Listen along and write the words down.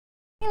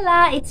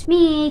Hola, it's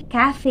me,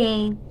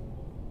 Cafe.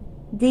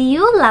 Do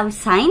you love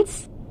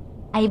science?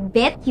 I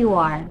bet you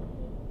are.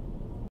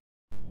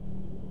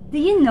 Do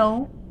you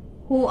know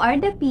who are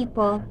the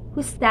people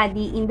who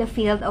study in the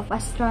field of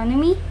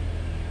astronomy?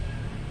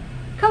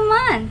 Come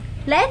on,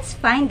 let's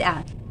find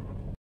out.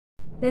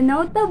 The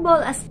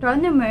notable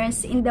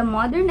astronomers in the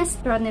modern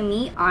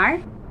astronomy are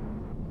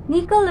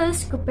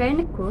Nicolaus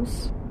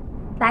Copernicus,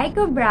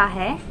 Tycho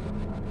Brahe,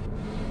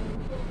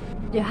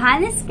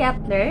 Johannes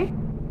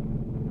Kepler,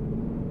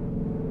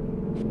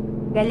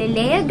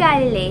 Galileo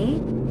Galilei,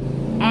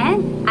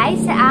 and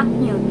Isaac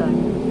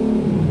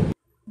Newton.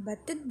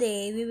 But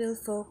today we will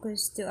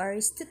focus to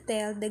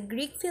Aristotle, the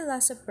Greek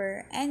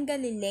philosopher, and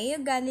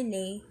Galileo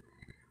Galilei,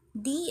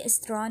 the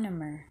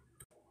astronomer.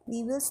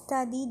 We will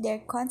study their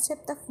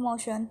concept of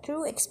motion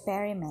through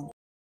experiment.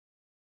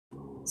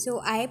 So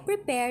I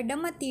prepared the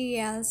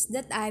materials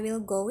that I will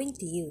going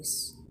to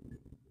use,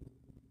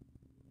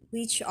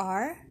 which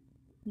are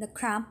the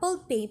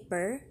crumpled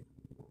paper,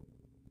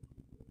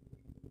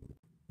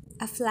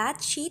 a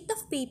flat sheet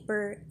of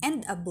paper,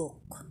 and a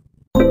book.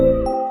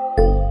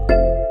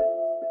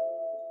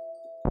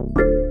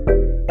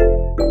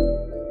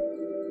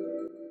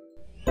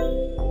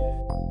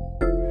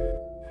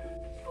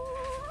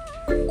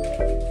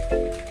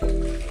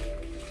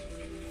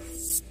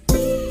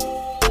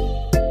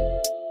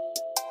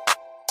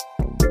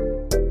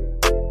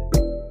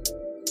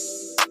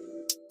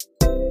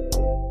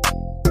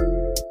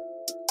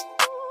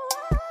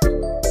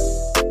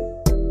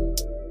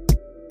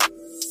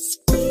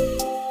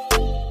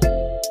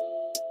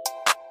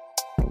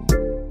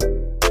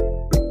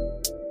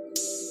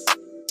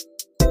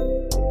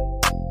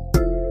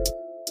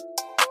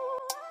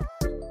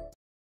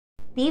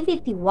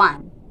 Activity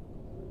 1.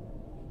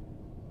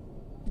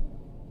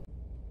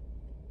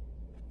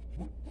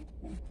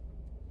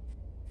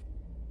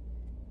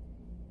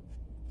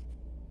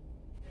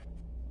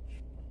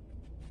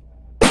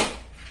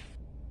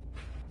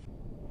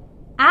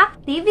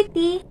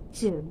 Activity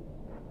 2.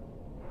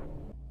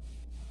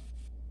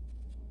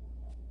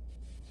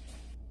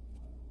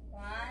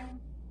 One,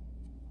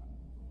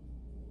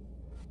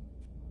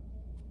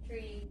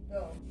 three,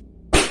 go.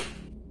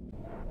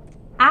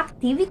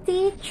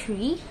 Activity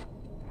 3.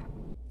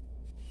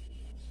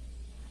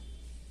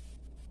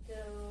 2,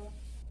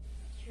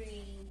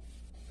 3,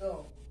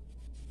 go.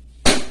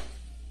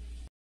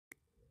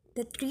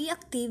 The 3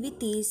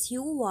 activities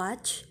you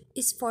watch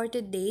is for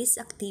today's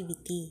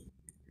activity.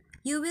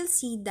 You will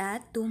see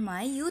that to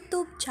my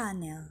YouTube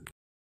channel.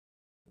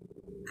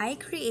 I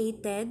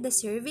created the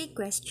survey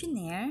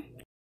questionnaire.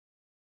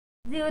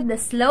 Do the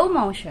slow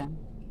motion.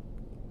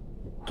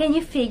 Can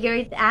you figure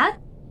it out?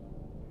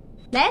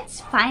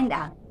 Let's find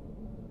out.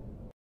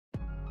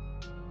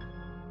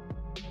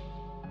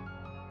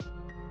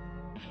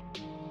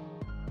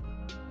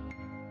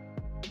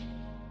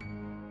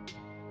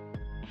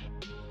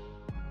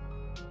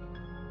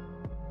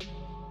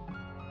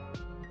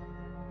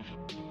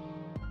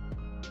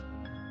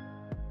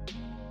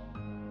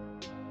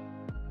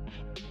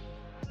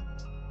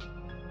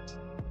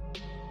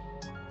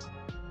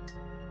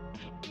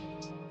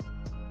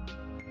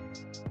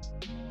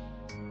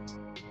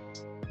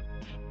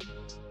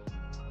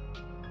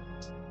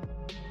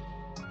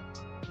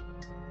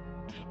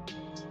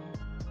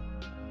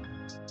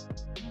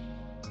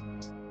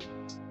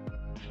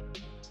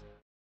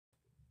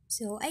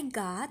 So I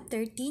got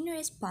 13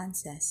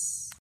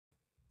 responses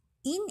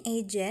in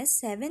ages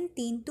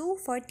 17 to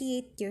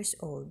 48 years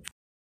old.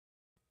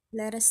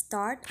 Let us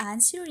start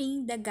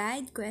answering the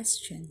guide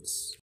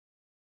questions.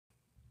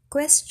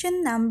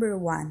 Question number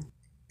 1.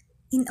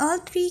 In all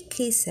 3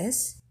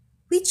 cases,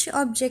 which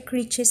object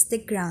reaches the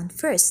ground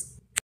first?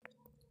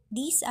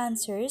 These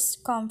answers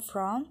come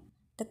from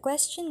the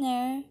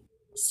questionnaire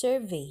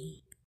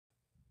survey.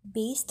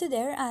 Based to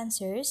their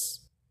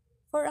answers,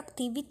 for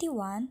activity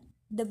 1,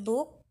 the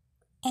book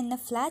and a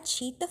flat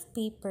sheet of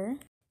paper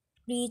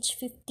reach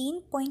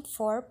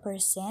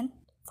 15.4%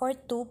 for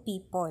 2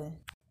 people.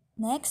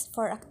 Next,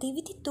 for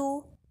activity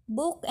 2,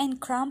 book and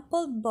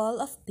crumpled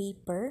ball of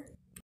paper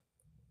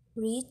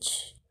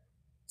reach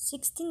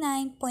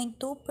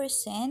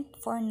 69.2%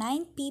 for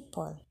 9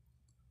 people.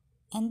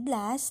 And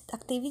last,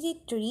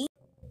 activity 3,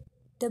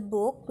 the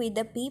book with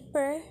the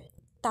paper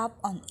top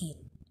on it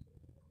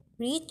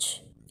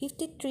reach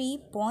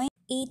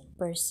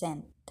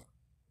 53.8%.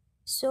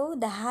 So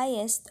the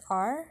highest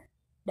are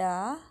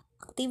the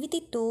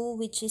activity 2,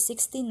 which is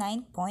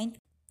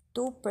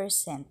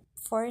 69.2%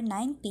 for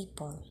 9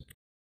 people.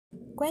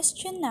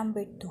 Question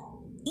number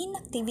 2. In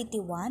activity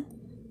 1,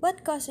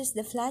 what causes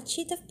the flat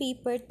sheet of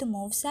paper to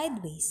move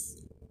sideways?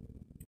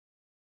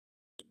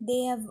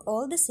 They have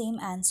all the same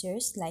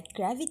answers like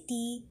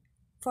gravity,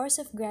 force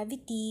of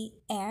gravity,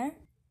 air,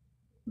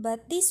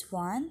 but this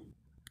one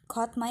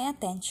caught my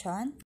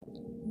attention.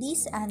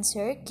 This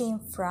answer came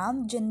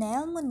from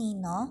Jonel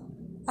Monino,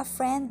 a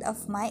friend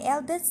of my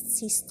eldest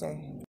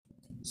sister.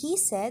 He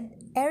said,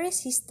 air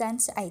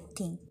resistance, I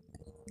think.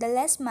 The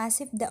less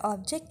massive the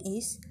object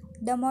is,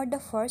 the more the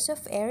force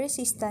of air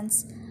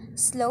resistance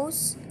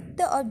slows put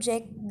the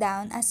object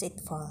down as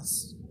it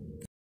falls.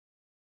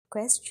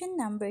 Question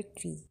number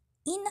 3.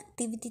 In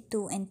activity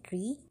 2 and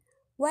 3,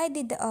 why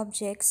did the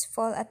objects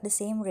fall at the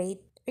same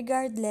rate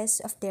regardless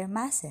of their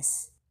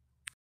masses?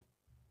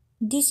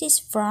 This is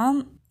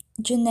from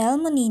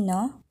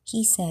Juliamae.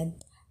 He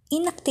said,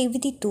 in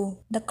activity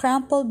 2, the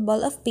crumpled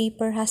ball of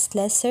paper has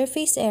less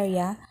surface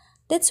area.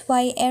 That's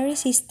why air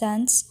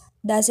resistance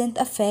doesn't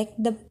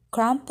affect the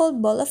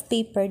crumpled ball of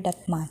paper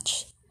that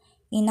much.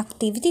 In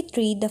activity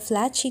 3, the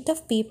flat sheet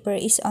of paper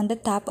is on the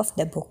top of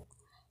the book,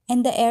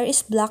 and the air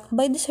is blocked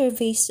by the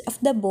surface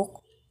of the book,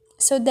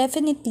 so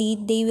definitely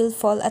they will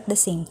fall at the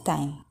same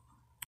time.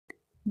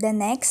 The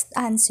next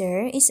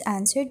answer is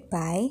answered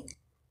by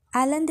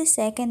Alan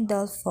II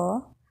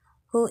Dolfo,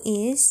 who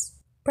is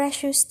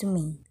precious to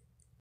me.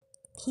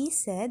 He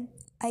said,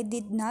 I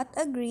did not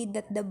agree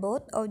that the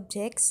both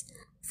objects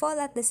fall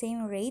at the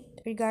same rate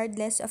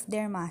regardless of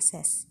their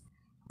masses,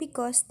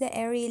 because the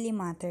air really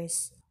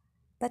matters.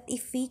 But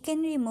if we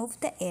can remove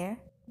the air,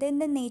 then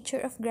the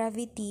nature of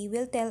gravity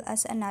will tell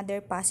us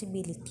another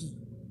possibility.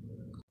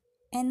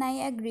 And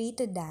I agree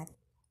to that,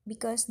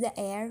 because the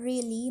air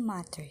really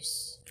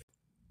matters.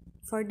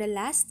 For the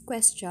last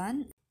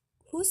question,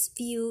 whose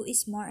view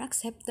is more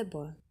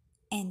acceptable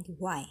and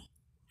why?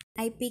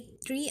 I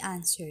picked 3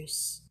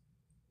 answers,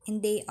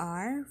 and they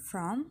are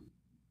from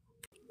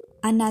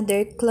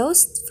another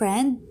close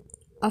friend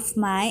of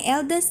my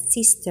eldest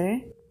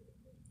sister,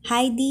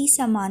 Heidi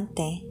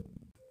Samonte.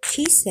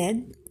 She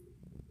said,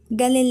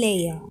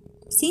 Galileo,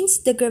 since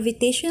the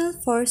gravitational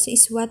force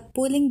is what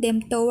pulling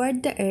them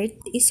toward the Earth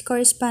is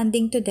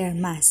corresponding to their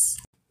mass,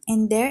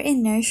 and their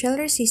inertial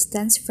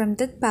resistance from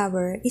that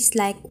power is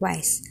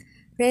likewise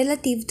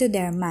relative to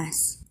their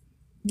mass,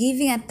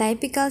 giving a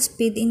typical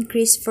speed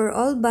increase for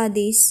all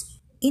bodies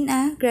in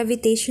a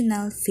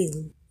gravitational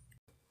field.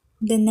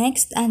 The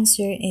next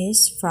answer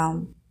is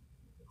from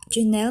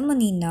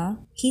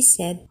Juliamae. He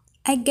said,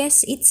 I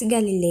guess it's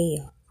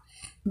Galileo.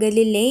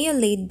 Galileo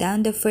laid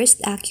down the first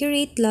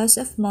accurate laws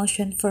of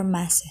motion for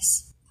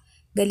masses.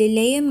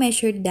 Galileo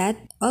measured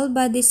that all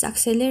bodies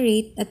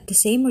accelerate at the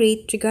same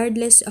rate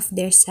regardless of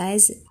their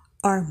size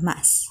or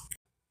mass.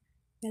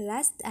 The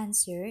last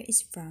answer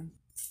is from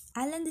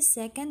Alan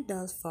II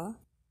Dolfo.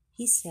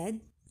 He said,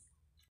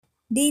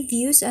 their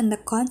views on the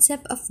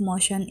concept of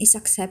motion is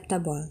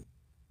acceptable,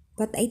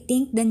 but I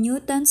think the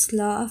Newton's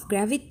law of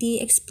gravity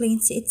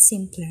explains it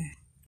simpler.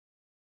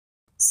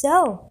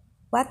 So,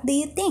 what do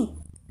you think?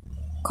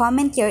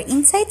 Comment your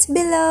insights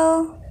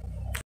below.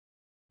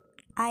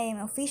 I am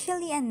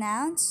officially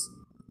announced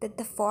that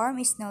the form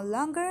is no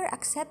longer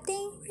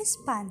accepting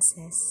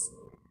responses.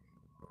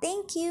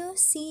 Thank you,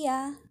 see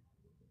ya,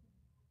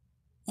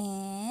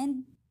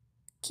 and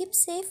keep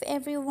safe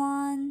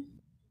everyone.